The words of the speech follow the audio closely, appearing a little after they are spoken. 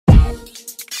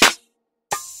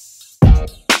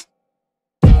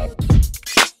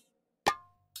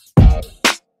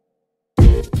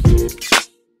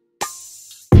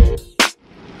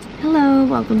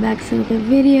welcome back to another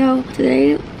video.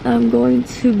 Today I'm going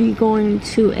to be going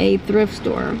to a thrift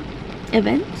store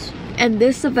event, and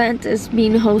this event is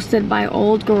being hosted by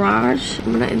Old Garage.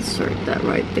 I'm gonna insert that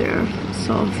right there,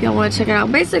 so if y'all want to check it out.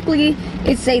 Basically,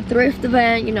 it's a thrift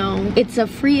event, you know, it's a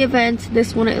free event,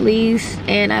 this one at least,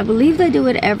 and I believe they do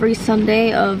it every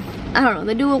Sunday of, I don't know,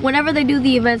 they do it whenever they do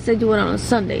the events, they do it on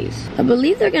Sundays. I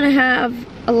believe they're gonna have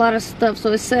a lot of stuff,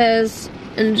 so it says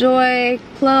enjoy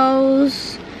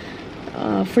clothes,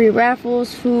 free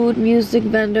raffles, food, music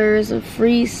vendors, a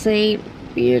free Saint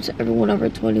beer to everyone over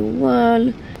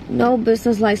 21, no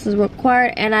business license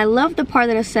required. And I love the part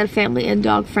that it said family and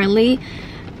dog friendly.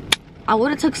 I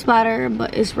would have took Spider,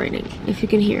 but it's raining, if you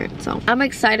can hear it. So I'm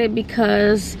excited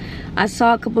because I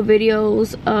saw a couple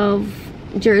videos of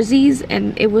jerseys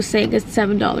and it was saying it's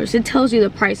 $7. It tells you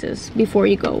the prices before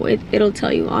you go. It'll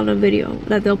tell you on a video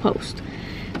that they'll post.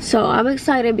 So I'm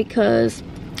excited because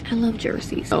I love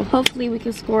jerseys. So hopefully we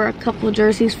can score a couple of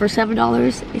jerseys for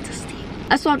 $7. It's a steal.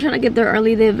 That's why I'm trying to get there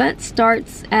early. The event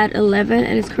starts at 11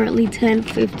 and it's currently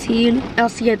 10:15. I'll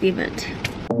see you at the event.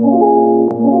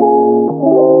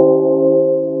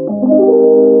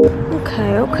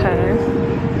 Okay.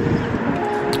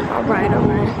 Alright.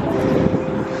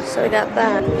 So we got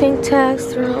that pink tags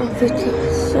through 50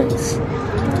 cents.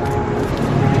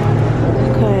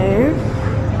 Okay.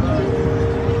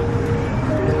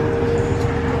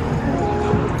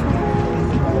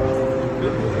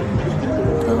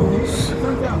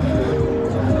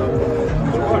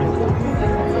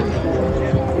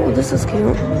 Oh, this is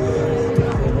cute.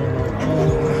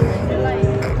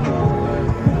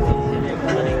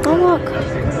 Oh, look.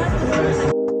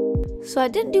 So I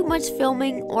didn't do much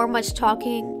filming or much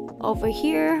talking over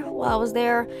here while I was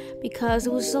there because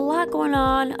it was a lot going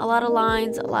on, a lot of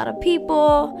lines, a lot of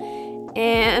people,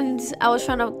 and I was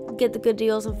trying to get the good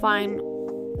deals and find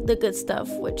the good stuff,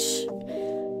 which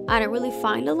I didn't really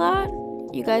find a lot.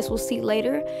 You guys will see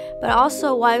later. But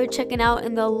also, while you're checking out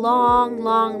in the long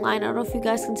line, I don't know if you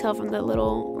guys can tell from the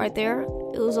little right there,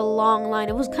 it was a long line.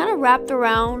 It was kind of wrapped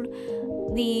around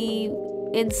the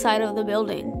inside of the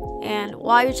building. And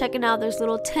while you're checking out, there's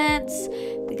little tents.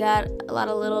 They got a lot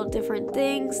of little different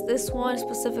things. This one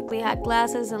specifically had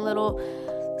glasses and little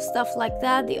stuff like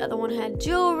that. The other one had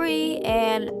jewelry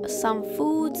and some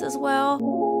foods as well.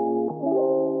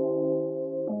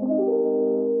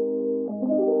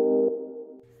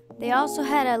 They also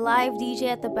had a live DJ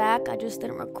at the back. I just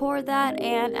didn't record that.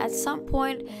 And at some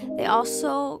point, they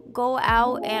also go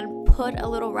out and put a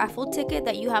little raffle ticket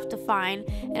that you have to find.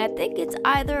 And I think it's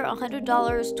either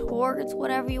 $100 towards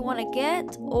whatever you want to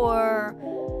get, or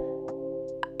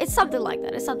it's something like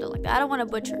that. I don't want to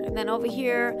butcher it. And then over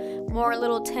here, more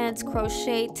little tents,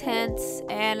 crochet tents.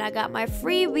 And I got my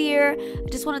free beer. I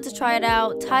just wanted to try it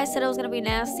out. Ty said it was going to be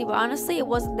nasty, but honestly, it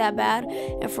wasn't that bad.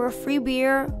 And for a free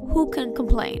beer, who can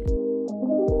complain?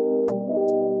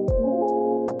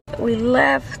 We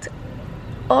left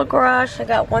Old Garage. I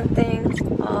got one thing.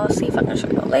 I'll see if I can show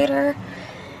you later.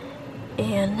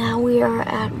 And now we are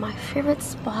at my favorite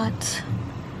spot.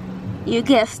 You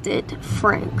guessed it,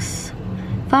 Frank's.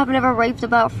 If I've never raved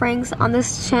about Frank's on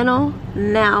this channel,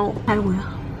 now I will.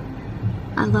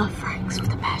 I love Frank's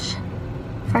with a passion.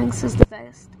 Frank's is the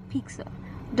best pizza.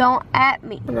 Don't at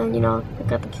me. And then, you know, I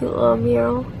got the cute little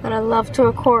mural that I love to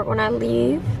record when I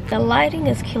leave. The lighting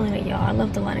is killing it, y'all. I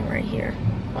love the lighting right here.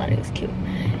 The lighting is cute.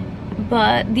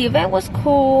 But the event was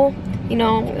cool. You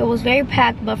know, it was very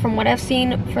packed, but from what I've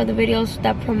seen for the videos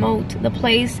that promote the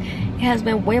place, it has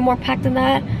been way more packed than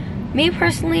that. Me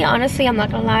personally, honestly, I'm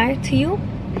not gonna lie to you,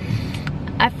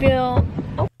 I feel...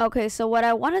 Okay, so what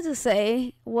I wanted to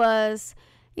say was,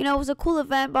 you know, it was a cool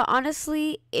event, but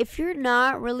honestly, if you're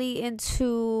not really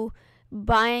into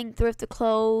buying thrifted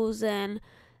clothes and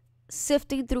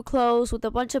sifting through clothes with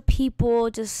a bunch of people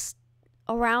just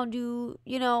around you,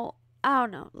 you know, I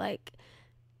don't know, like,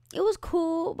 it was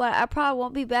cool, but I probably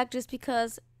won't be back just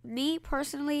because me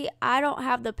personally, I don't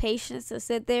have the patience to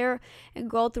sit there and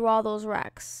go through all those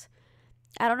racks.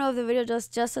 I don't know if the video does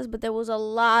justice, but there was a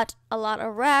lot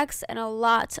of racks and a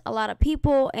lot of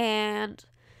people, and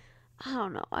I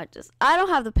don't know, I don't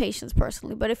have the patience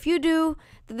personally. But if you do,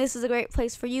 then this is a great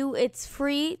place for you. It's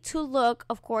free to look,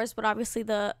 of course, but obviously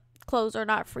the clothes are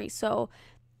not free. So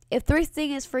if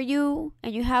thrifting is for you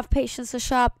and you have patience to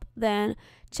shop, then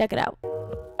check it out.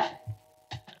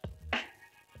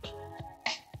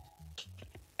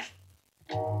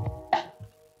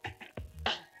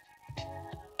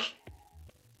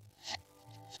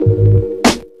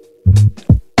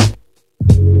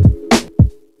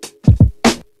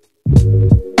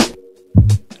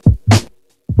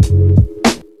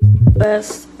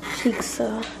 Best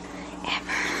pizza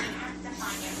ever.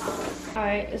 All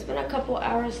right, it's been a couple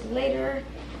hours later.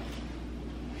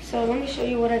 So let me show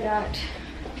you what I got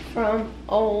from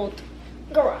Old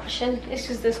Garage. And it's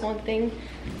just this one thing.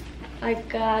 I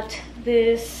got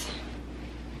this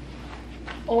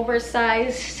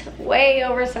oversized, way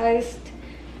oversized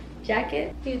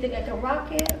jacket. Do you think I can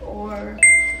rock it or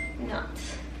not?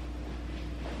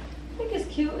 I think it's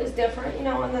cute, it's different, you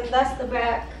know, and then that's the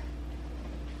back.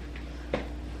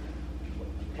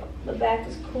 The back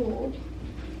is cool.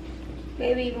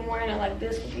 Maybe even wearing it like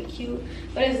this would be cute,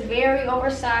 but it's very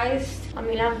oversized. I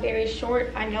mean, I'm very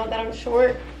short. I know that I'm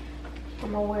short.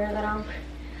 I'm aware that I'm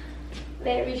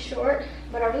very short,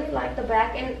 but I really like the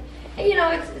back. And you know,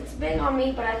 it's big on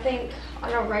me, but I think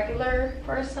on a regular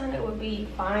person it would be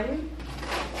fine.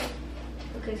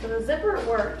 Okay, so the zipper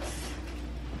works.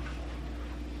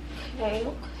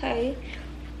 Okay.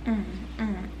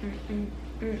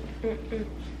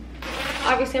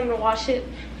 Obviously I'm gonna wash it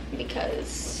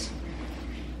because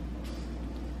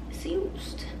it's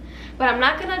used, but I'm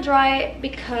not gonna dry it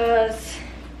because,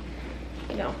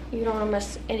 you know, you don't want to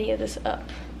mess any of this up.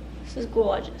 This is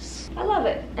gorgeous. I love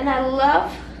it, and I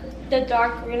love the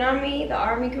dark green on me, the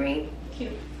army green.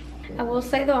 Cute. I will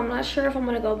say though, I'm not sure if I'm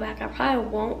gonna go back. I probably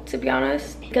won't, to be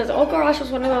honest, because Old Garage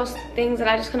was one of those things that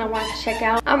I just kind of wanted to check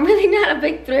out. I'm really not a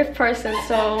big thrift person,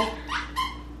 so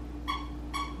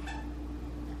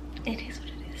it is what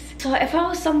it is. So if I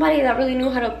was somebody that really knew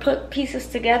how to put pieces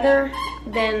together,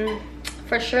 then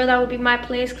for sure that would be my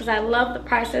place, because I love the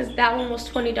prices. That one was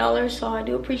 $20, so I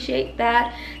do appreciate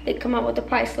that they come up with the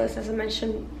price list, as I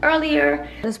mentioned earlier.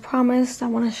 As promised, I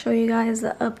want to show you guys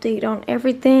the update on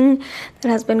everything that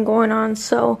has been going on.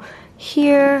 So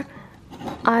here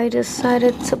I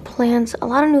decided to plant a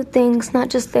lot of new things, not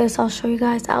just this. I'll show you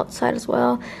guys outside as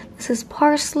well. This is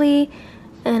parsley,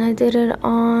 and I did it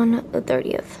on the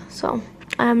 30th. So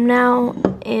I'm now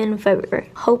in February,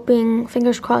 hoping,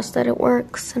 fingers crossed, that it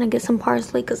works and I get some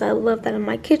parsley, because I love that in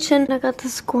my kitchen. I got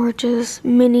this gorgeous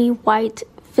mini white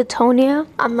Fittonia.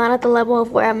 I'm not at the level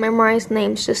of where I memorize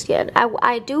names just yet.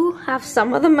 I do have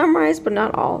some of them memorized, but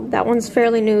not all. That one's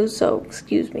fairly new, so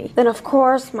excuse me. Then of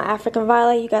course my African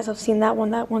violet. You guys have seen that one.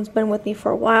 That one's been with me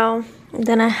for a while. And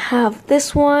then I have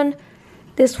this one.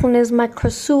 This one is my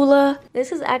Crassula.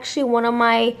 This is actually one of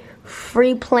my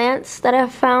free plants that I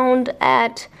found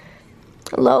at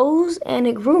Lowe's, and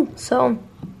it grew. So,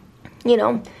 you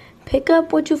know, pick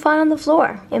up what you find on the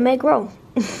floor. It may grow.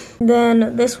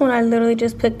 Then this one I literally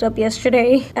just picked up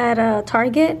yesterday at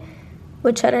Target,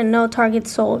 which I didn't know Target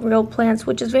sold real plants,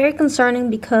 which is very concerning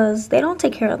because they don't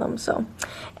take care of them. So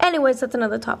anyways, that's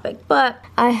another topic. But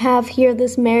I have here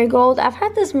this marigold. I've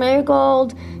had this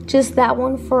marigold, just that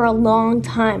one, for a long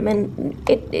time, and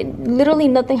it literally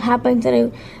nothing happened to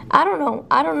it. I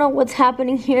don't know what's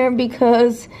happening here,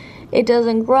 because it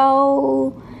doesn't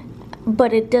grow,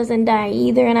 but it doesn't die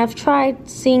either. And I've tried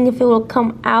seeing if it will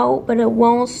come out, but it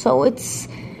won't. So it's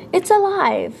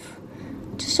alive.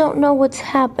 Just don't know what's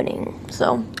happening.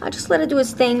 So I just let it do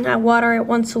its thing. I water it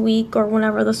once a week or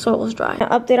whenever the soil is dry. An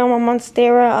update on my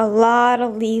monstera. A lot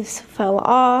of leaves fell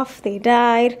off. They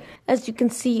died. As you can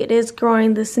see, it is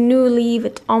growing this new leaf.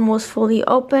 It's almost fully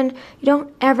open. You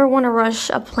don't ever want to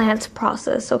rush a plant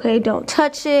process, okay? Don't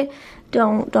touch it.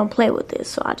 Don't play with this.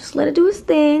 So I just let it do its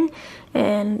thing,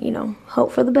 and, you know,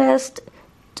 hope for the best.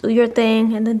 Do your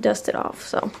thing, and then dust it off.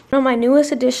 So, you know, my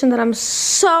newest addition that I'm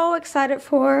so excited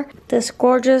for, this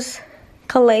gorgeous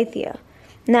calathea.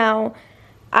 Now,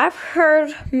 I've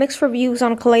heard mixed reviews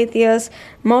on calatheas,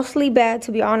 mostly bad,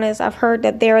 to be honest. I've heard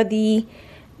that they're the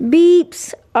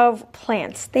beeps of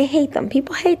plants. They hate them.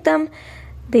 People hate them.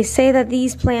 They say that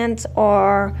these plants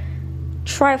are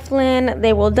trifling.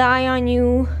 They will die on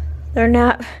you. They're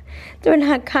not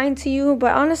kind to you.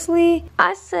 But honestly,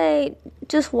 I say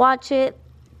just watch it,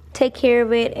 take care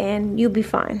of it, and you'll be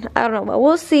fine. I don't know, but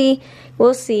we'll see.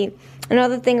 We'll see.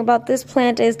 Another thing about this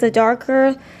plant is the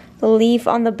darker the leaf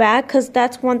on the back, because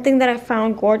that's one thing that I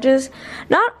found gorgeous.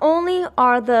 Not only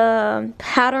are the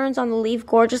patterns on the leaf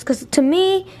gorgeous, because to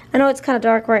me, I know it's kind of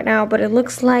dark right now, but it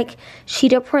looks like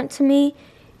cheetah print to me.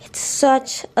 It's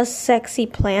such a sexy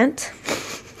plant.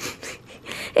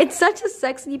 It's such a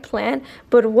sexy plant,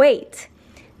 but wait.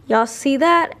 Y'all see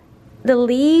that? The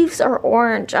leaves are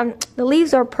orange. The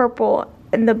leaves are purple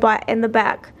in the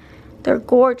back. They're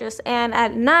gorgeous, and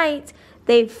at night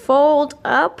they fold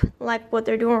up like what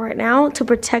they're doing right now to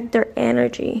protect their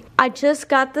energy. I just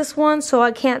got this one, so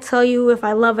I can't tell you if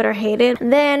I love it or hate it.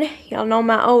 And then y'all know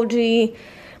my OG,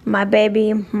 my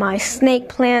baby, my snake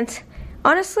plant.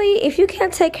 Honestly, if you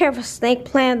can't take care of a snake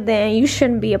plant, then you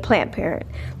shouldn't be a plant parent.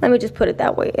 Let me just put it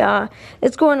that way.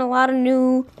 It's growing a lot of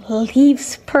new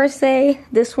leaves per se.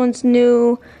 This one's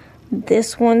new.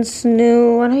 This one's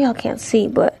new. I know y'all can't see,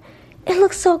 but it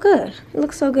looks so good. It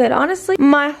looks so good. Honestly,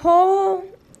 my whole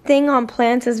thing on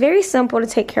plants is very simple to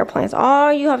take care of plants.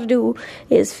 All you have to do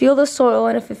is feel the soil,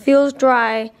 and if it feels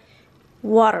dry,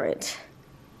 water it.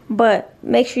 But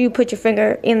make sure you put your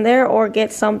finger in there or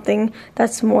get something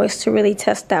that's moist to really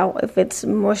test out if it's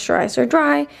moisturized or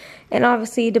dry. And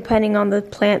obviously, depending on the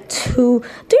plant, to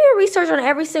do your research on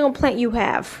every single plant you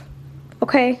have.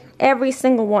 Okay? Every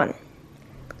single one.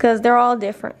 Because they're all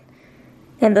different.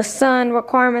 And the sun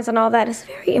requirements and all that is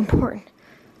very important.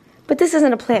 But this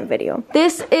isn't a plant video.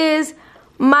 This is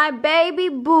my baby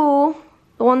boo.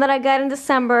 The one that I got in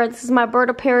December. This is my bird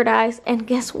of paradise. And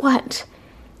guess what?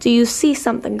 Do you see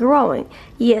something growing?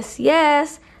 Yes,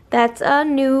 yes. That's a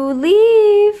new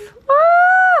leaf.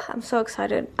 Ah, I'm so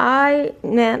excited.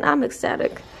 Man, I'm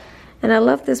ecstatic. And I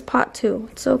love this pot too.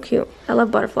 It's so cute. I love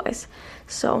butterflies.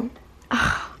 So,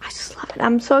 I just love it.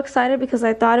 I'm so excited because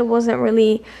I thought it wasn't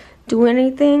really doing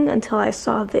anything until I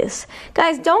saw this.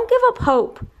 Guys, don't give up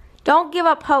hope. Don't give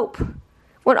up hope.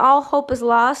 When all hope is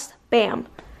lost, bam,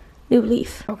 new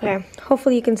leaf. Okay,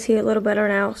 hopefully you can see it a little better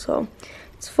now. So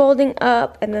it's folding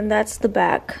up, and then that's the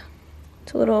back.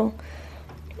 It's a little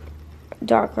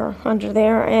darker under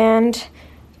there. And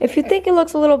if you think it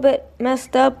looks a little bit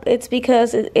messed up, it's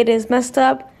because it is messed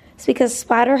up. It's because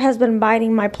Spider has been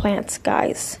biting my plants,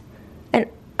 guys. And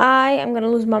I am gonna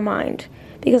lose my mind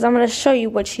because I'm gonna show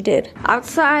you what she did.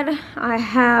 Outside, I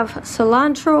have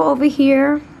cilantro over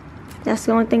here. That's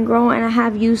the only thing growing, and I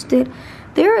have used it.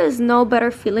 There is no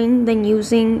better feeling than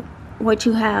using what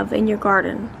you have in your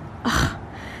garden. Ugh.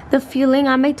 The feeling,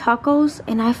 I made tacos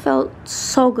and I felt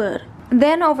so good.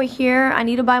 Then over here, I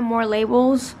need to buy more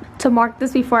labels to mark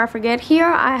this before I forget. Here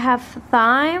I have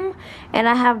thyme and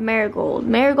I have marigold.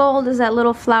 Marigold is that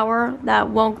little flower that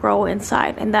won't grow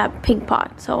inside in that pink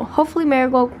pot. So hopefully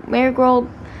marigold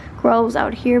grows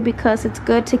out here because it's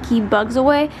good to keep bugs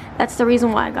away. That's the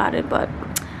reason why I got it, but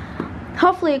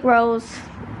hopefully it grows.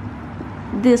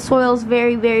 The soil's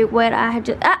very, very wet. I had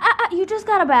just you just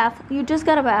got a bath. You just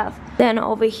got a bath. Then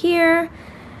over here,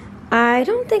 I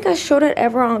don't think I showed it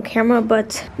ever on camera,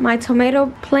 but my tomato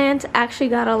plant actually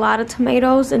got a lot of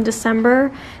tomatoes in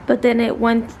December, but then it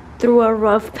went through a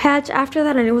rough patch after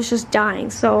that and it was just dying.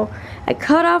 So I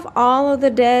cut off all of the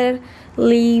dead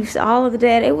leaves, all of the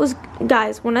dead. It was,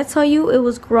 guys, when I tell you it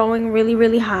was growing really,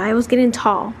 really high, it was getting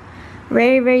tall.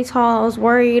 Very, very tall. I was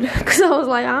worried because I was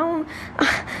like,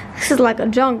 this is like a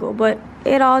jungle, but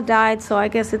it all died, so I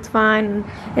guess it's fine.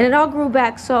 And it all grew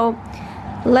back. So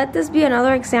let this be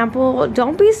another example.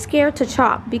 Don't be scared to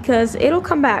chop because it'll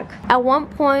come back. At one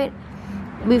point,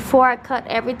 before I cut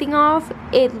everything off,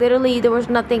 it literally, there was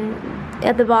nothing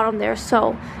at the bottom there.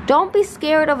 So don't be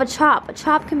scared of a chop. A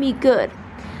chop can be good.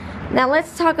 Now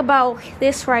let's talk about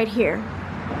this right here.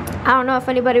 I don't know if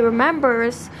anybody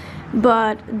remembers,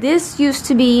 but this used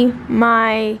to be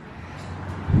my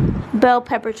bell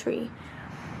pepper tree.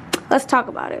 Let's talk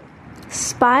about it.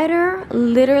 Spider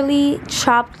literally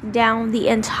chopped down the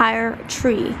entire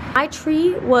tree. My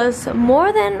tree was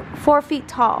more than 4 feet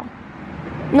tall.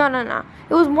 No.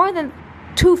 It was more than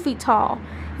 2 feet tall.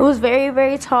 It was very,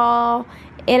 very tall.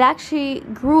 It actually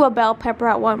grew a bell pepper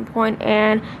at one point,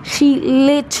 and she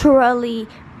literally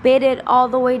bit it all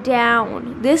the way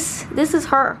down. This is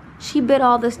her. She bit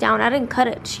all this down. I didn't cut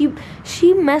it.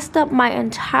 She messed up my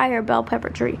entire bell pepper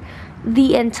tree.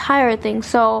 The entire thing.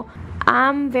 So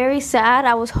I'm very sad.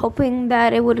 I was hoping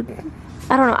that it would,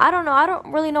 I don't know. I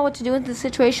don't really know what to do in this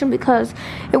situation because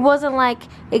it wasn't like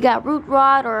it got root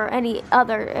rot or any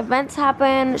other events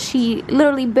happened. She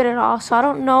literally bit it off. So I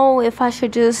don't know if I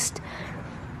should just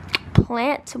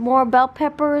plant more bell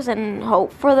peppers and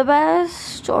hope for the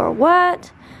best or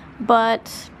what.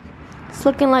 But it's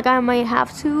looking like I might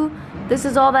have to. This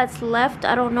is all that's left.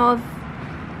 I don't know if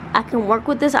I can work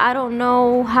with this. I don't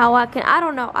know how I can. I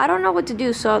don't know what to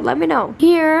do, so let me know.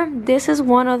 Here, this is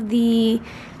one of the,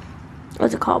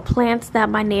 what's it called, plants that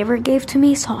my neighbor gave to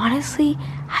me. So honestly,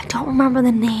 I don't remember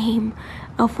the name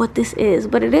of what this is,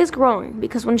 but it is growing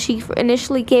because when she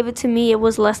initially gave it to me, it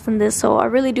was less than this. So I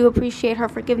really do appreciate her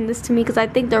for giving this to me because I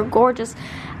think they're gorgeous.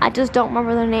 I just don't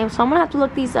remember their name, so I'm gonna have to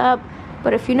look these up.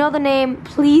 But if you know the name,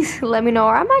 please let me know,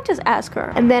 or I might just ask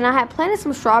her. And then I had planted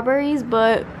some strawberries,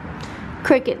 but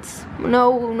crickets.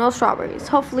 No strawberries.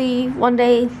 Hopefully one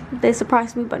day they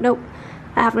surprise me, but nope.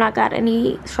 I have not got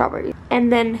any strawberries.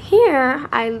 And then here,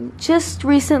 I just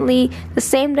recently, the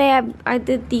same day I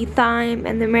did the thyme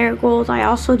and the marigolds, I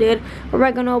also did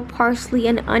oregano, parsley,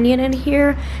 and onion in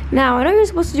here. Now, I know you're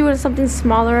supposed to do it in something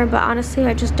smaller, but honestly,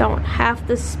 I just don't have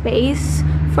the space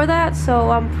for that. So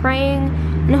I'm praying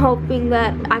and hoping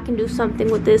that I can do something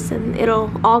with this and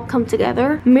it'll all come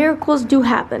together. Miracles do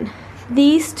happen.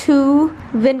 These two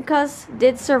Vincas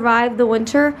did survive the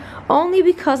winter only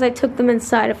because I took them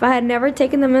inside. If I had never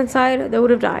taken them inside, they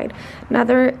would have died. Now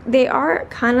they are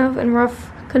kind of in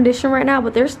rough condition right now,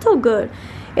 but they're still good.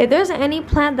 If there's any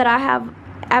plant that I have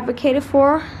advocated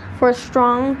for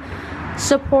strong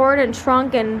support and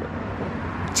trunk and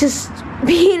just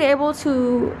being able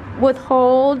to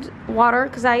withhold water,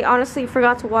 because I honestly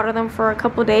forgot to water them for a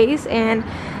couple days, and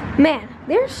man,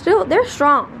 they're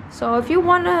strong. So if you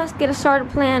want to get a starter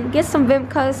plant, get some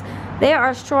Vimcas. They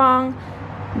are strong.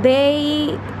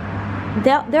 They're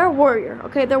a warrior.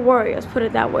 Okay, they're warriors, put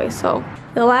it that way. So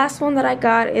the last one that I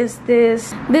got is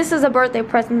this. This is a birthday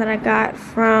present that I got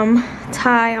from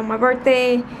Ty on my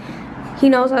birthday. He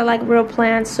knows I like real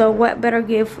plants, so what better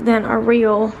gift than a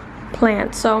real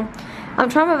plant? So I'm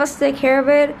trying my best to take care of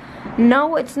it.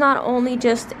 No, it's not only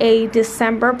just a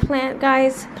December plant,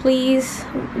 guys. Please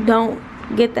don't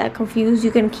get that confused.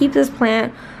 You can keep this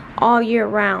plant all year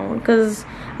round, because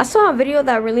I saw a video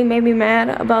that really made me mad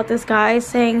about this guy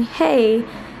saying, hey,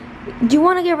 do you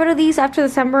want to get rid of these after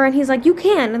December? And he's like, you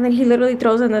can, and then he literally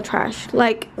throws it in the trash.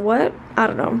 Like, what? I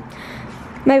don't know.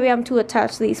 Maybe I'm too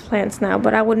attached to these plants now,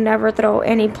 but I would never throw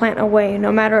any plant away,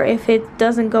 no matter if it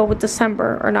doesn't go with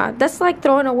December or not. That's like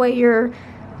throwing away your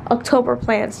October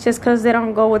plants just because they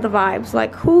don't go with the vibes.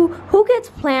 Like, who gets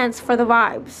plants for the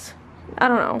vibes? I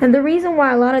don't know. And the reason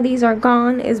why a lot of these are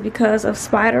gone is because of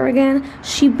Spider again.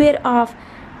 She bit off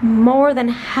more than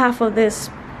half of this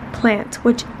plant,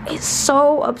 which is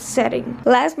so upsetting.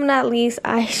 Last but not least,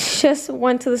 I just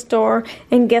went to the store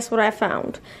and guess what I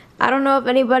found? I don't know if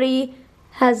anybody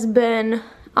has been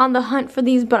on the hunt for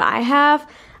these, but I have.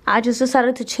 I just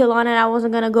decided to chill on it. I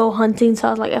wasn't gonna go hunting, so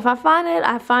I was like, if I find it,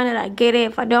 I find it, I get it.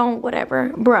 If I don't, whatever.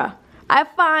 Bruh, I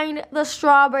find the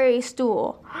strawberry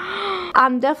stool.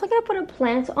 I'm definitely gonna put a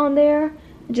plant on there.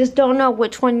 Just don't know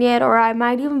which one yet, or I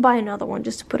might even buy another one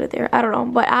just to put it there. I don't know,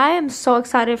 but I am so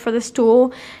excited for this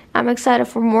stool. I'm excited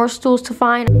for more stools to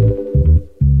find.